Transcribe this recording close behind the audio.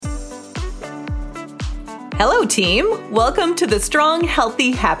Hello, team. Welcome to the Strong,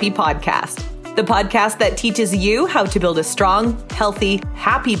 Healthy, Happy podcast. The podcast that teaches you how to build a strong, healthy,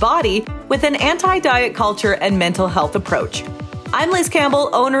 happy body with an anti-diet culture and mental health approach. I'm Liz Campbell,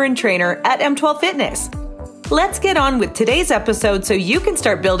 owner and trainer at M12 Fitness. Let's get on with today's episode so you can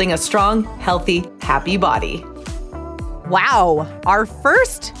start building a strong, healthy, happy body. Wow, our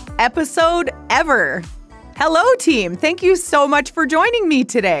first episode ever. Hello, team. Thank you so much for joining me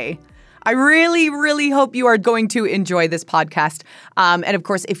today. I really hope you are going to enjoy this podcast. And of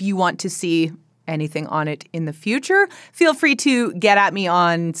course, if you want to see anything on it in the future, feel free to get at me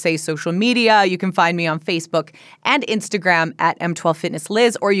on, say, social media. You can find me on Facebook and Instagram at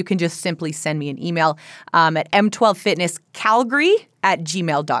M12FitnessLiz, or you can just simply send me an email at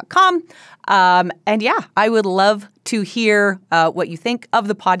M12FitnessCalgary@gmail.com. And yeah, I would love to hear what you think of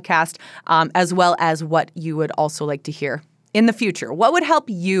the podcast, as well as what you would also like to hear in the future. What would help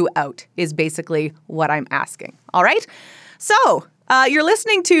you out is basically what I'm asking. All right? So you're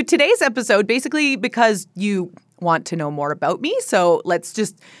listening to today's episode basically because you want to know more about me. So let's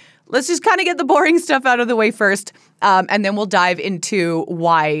just kind of get the boring stuff out of the way first, and then we'll dive into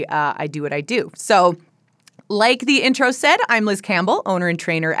why I do what I do. So like the intro said, I'm Liz Campbell, owner and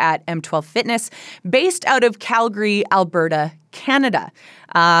trainer at M12 Fitness, based out of Calgary, Alberta, Canada.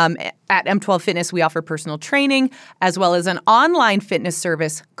 At M12 Fitness, we offer personal training as well as an online fitness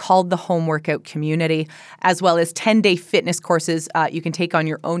service called the Home Workout Community, as well as 10-day fitness courses you can take on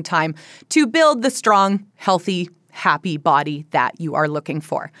your own time to build the strong, healthy, happy body that you are looking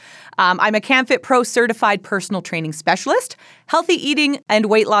for. I'm a CanFit Pro certified personal training specialist, healthy eating and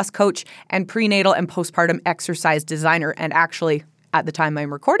weight loss coach, and prenatal and postpartum exercise designer. And actually, at the time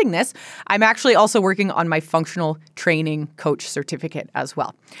I'm recording this, I'm actually also working on my functional training coach certificate as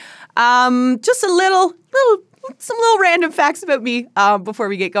well. Just some little random facts about me before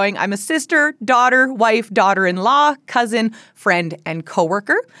we get going. I'm a sister, daughter, wife, daughter-in-law, cousin, friend, and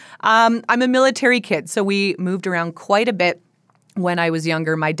coworker. I'm a military kid, so we moved around quite a bit. When I was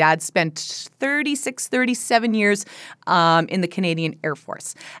younger, my dad spent 37 years in the Canadian Air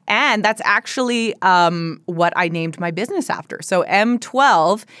Force. And that's actually what I named my business after. So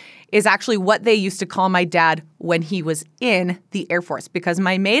M12 is actually what they used to call my dad when he was in the Air Force, because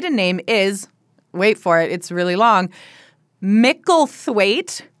my maiden name is, wait for it, it's really long,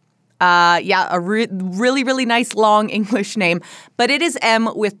 Micklethwaite. A really nice long English name, but it is M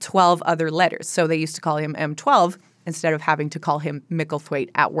with 12 other letters. So they used to call him M12 instead of having to call him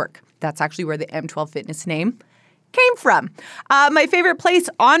Micklethwaite at work. That's actually where the M12 Fitness name came from. My favorite place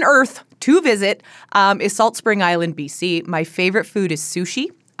on earth to visit is Salt Spring Island, BC. My favorite food is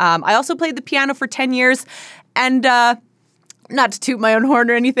sushi. I also played the piano for 10 years, and not to toot my own horn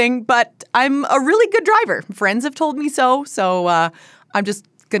or anything, but I'm a really good driver. Friends have told me so I'm just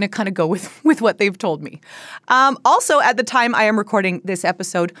going to kind of go with what they've told me. Also, at the time I am recording this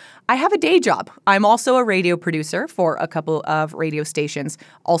episode, I have a day job. I'm also a radio producer for a couple of radio stations,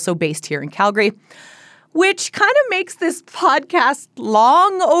 also based here in Calgary, which kind of makes this podcast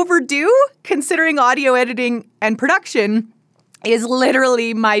long overdue, considering audio editing and production is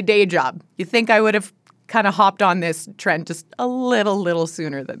literally my day job. You think I would have kind of hopped on this trend just a little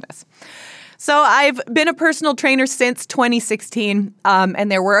sooner than this. So I've been a personal trainer since 2016,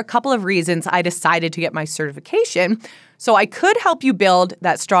 and there were a couple of reasons I decided to get my certification so I could help you build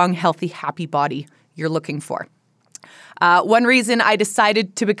that strong, healthy, happy body you're looking for. One reason I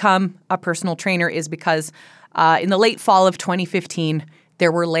decided to become a personal trainer is because in the late fall of 2015,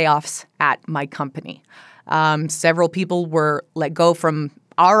 there were layoffs at my company. Several people were let go from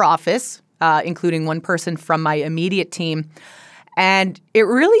our office, including one person from my immediate team. And it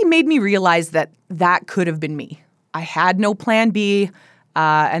really made me realize that could have been me. I had no plan B,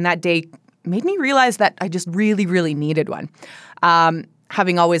 and that day made me realize that I just really needed one.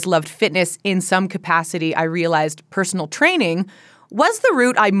 Having always loved fitness in some capacity, I realized personal training was the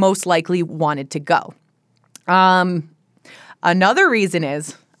route I most likely wanted to go. Another reason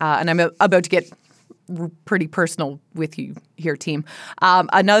is, and I'm about to get pretty personal with you here, team.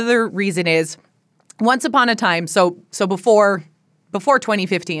 Another reason is, once upon a time, so before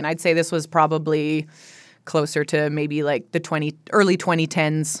 2015, I'd say this was probably closer to maybe like the early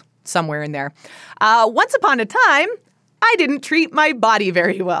 2010s, somewhere in there. Once upon a time, I didn't treat my body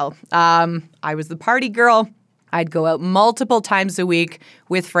very well. I was the party girl. I'd go out multiple times a week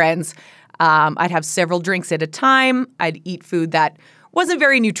with friends. I'd have several drinks at a time. I'd eat food that wasn't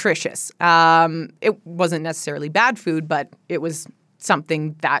very nutritious. It wasn't necessarily bad food, but it was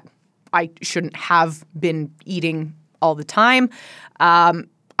something that I shouldn't have been eating all the time.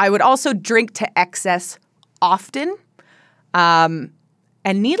 I would also drink to excess often. And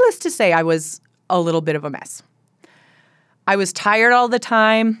needless to say, I was a little bit of a mess. I was tired all the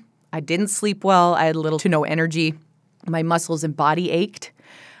time. I didn't sleep well. I had little to no energy. My muscles and body ached.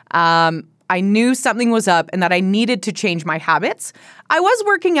 I knew something was up and that I needed to change my habits. I was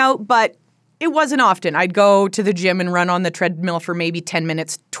working out, but it wasn't often. I'd go to the gym and run on the treadmill for maybe 10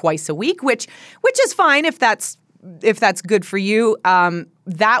 minutes twice a week, which is fine if that's good for you.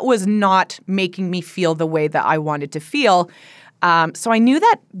 That was not making me feel the way that I wanted to feel. So I knew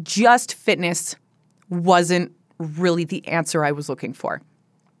that just fitness wasn't really the answer I was looking for.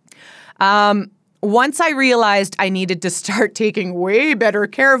 Once I realized I needed to start taking way better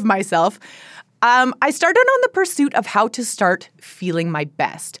care of myself, I started on the pursuit of how to start feeling my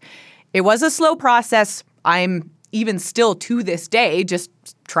best. It was a slow process. I'm even still to this day just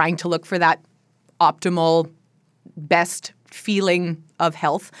trying to look for that optimal, best feeling of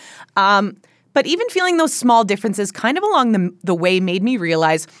health. But even feeling those small differences kind of along the way made me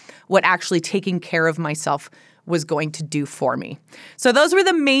realize what actually taking care of myself was going to do for me. So those were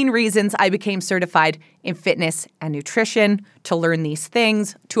the main reasons I became certified in fitness and nutrition, to learn these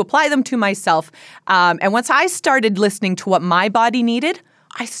things, to apply them to myself. And once I started listening to what my body needed,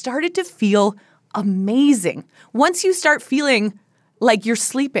 I started to feel amazing. Once you start feeling like you're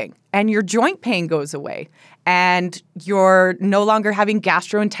sleeping and your joint pain goes away and you're no longer having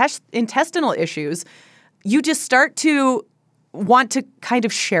gastrointestinal issues, you just start to want to kind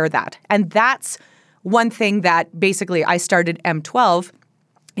of share that. And that's one thing that basically I started M12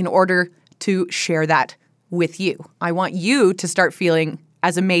 in order to share that with you. I want you to start feeling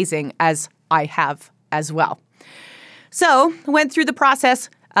as amazing as I have as well. So went through the process,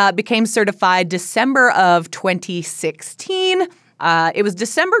 became certified December of 2016. It was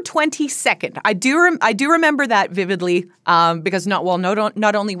December 22nd. I do remember that vividly because not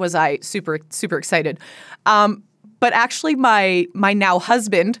only was I super excited, but actually my now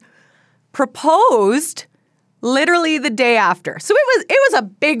husband proposed literally the day after. So it was a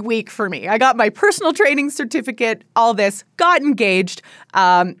big week for me. I got my personal training certificate, all this, got engaged.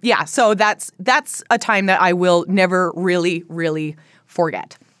 So that's a time that I will never really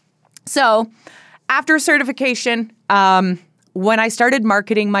forget. So after certification, when I started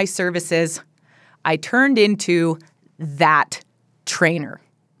marketing my services, I turned into that trainer.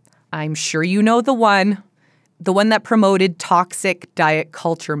 I'm sure you know the one that promoted toxic diet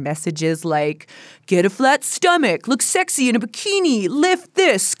culture messages like, get a flat stomach, look sexy in a bikini, lift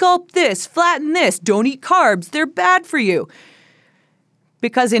this, sculpt this, flatten this, don't eat carbs, they're bad for you.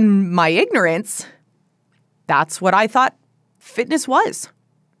 Because in my ignorance, that's what I thought fitness was.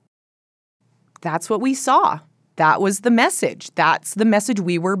 That's what we saw. That was the message. That's the message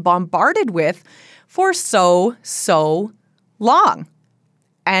we were bombarded with for so long.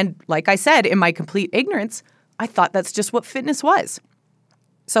 And like I said, in my complete ignorance, I thought that's just what fitness was.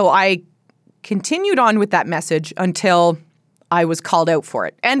 So I continued on with that message until I was called out for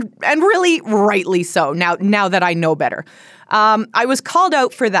it. And really rightly so, now that I know better. I was called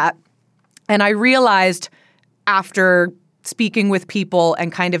out for that, and I realized after speaking with people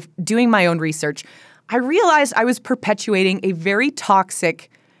and kind of doing my own research, I realized I was perpetuating a very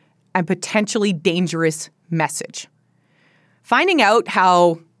toxic and potentially dangerous message. Finding out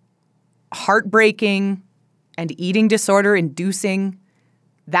how heartbreaking and eating disorder inducing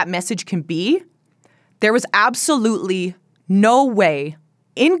that message can be, there was absolutely no way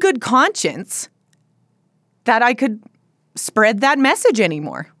in good conscience that I could spread that message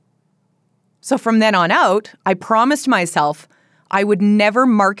anymore. So from then on out, I promised myself I would never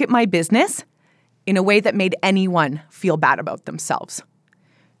market my business in a way that made anyone feel bad about themselves.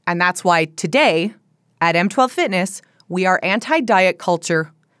 And that's why today at M12 Fitness, we are anti-diet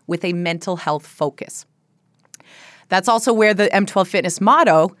culture with a mental health focus. That's also where the M12 Fitness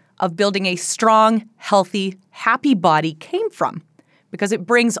motto of building a strong, healthy, happy body came from, because it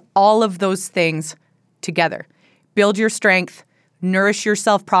brings all of those things together. Build your strength, nourish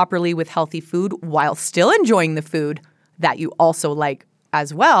yourself properly with healthy food while still enjoying the food that you also like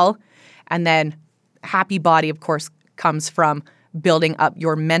as well. And then happy body, of course, comes from building up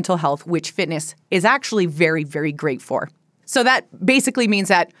your mental health, which fitness is actually very, very great for. So that basically means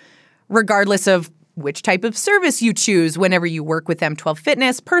that regardless of which type of service you choose whenever you work with M12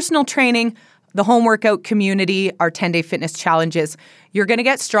 Fitness, personal training, the home workout community, our 10-day fitness challenges, you're going to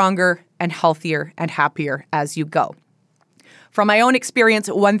get stronger and healthier and happier as you go. From my own experience,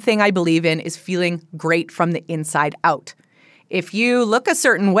 one thing I believe in is feeling great from the inside out. If you look a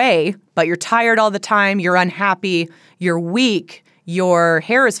certain way, but you're tired all the time, you're unhappy, you're weak, your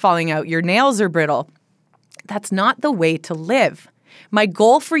hair is falling out, your nails are brittle, that's not the way to live. My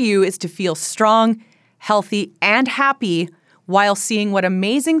goal for you is to feel strong, healthy, and happy while seeing what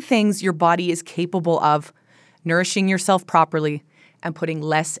amazing things your body is capable of, nourishing yourself properly, and putting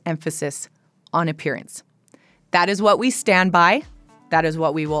less emphasis on appearance. That is what we stand by. That is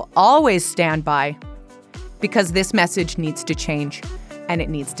what we will always stand by, because this message needs to change, and it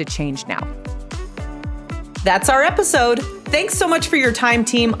needs to change now. That's our episode. Thanks so much for your time,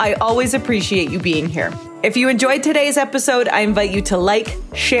 team. I always appreciate you being here. If you enjoyed today's episode, I invite you to like,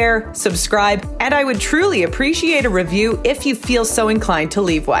 share, subscribe, and I would truly appreciate a review if you feel so inclined to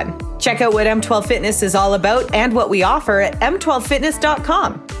leave one. Check out what M12 Fitness is all about and what we offer at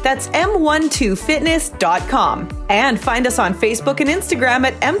m12fitness.com. That's m12fitness.com. And find us on Facebook and Instagram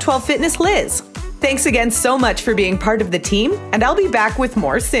at M12FitnessLiz. Thanks again so much for being part of the team, and I'll be back with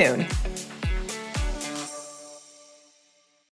more soon.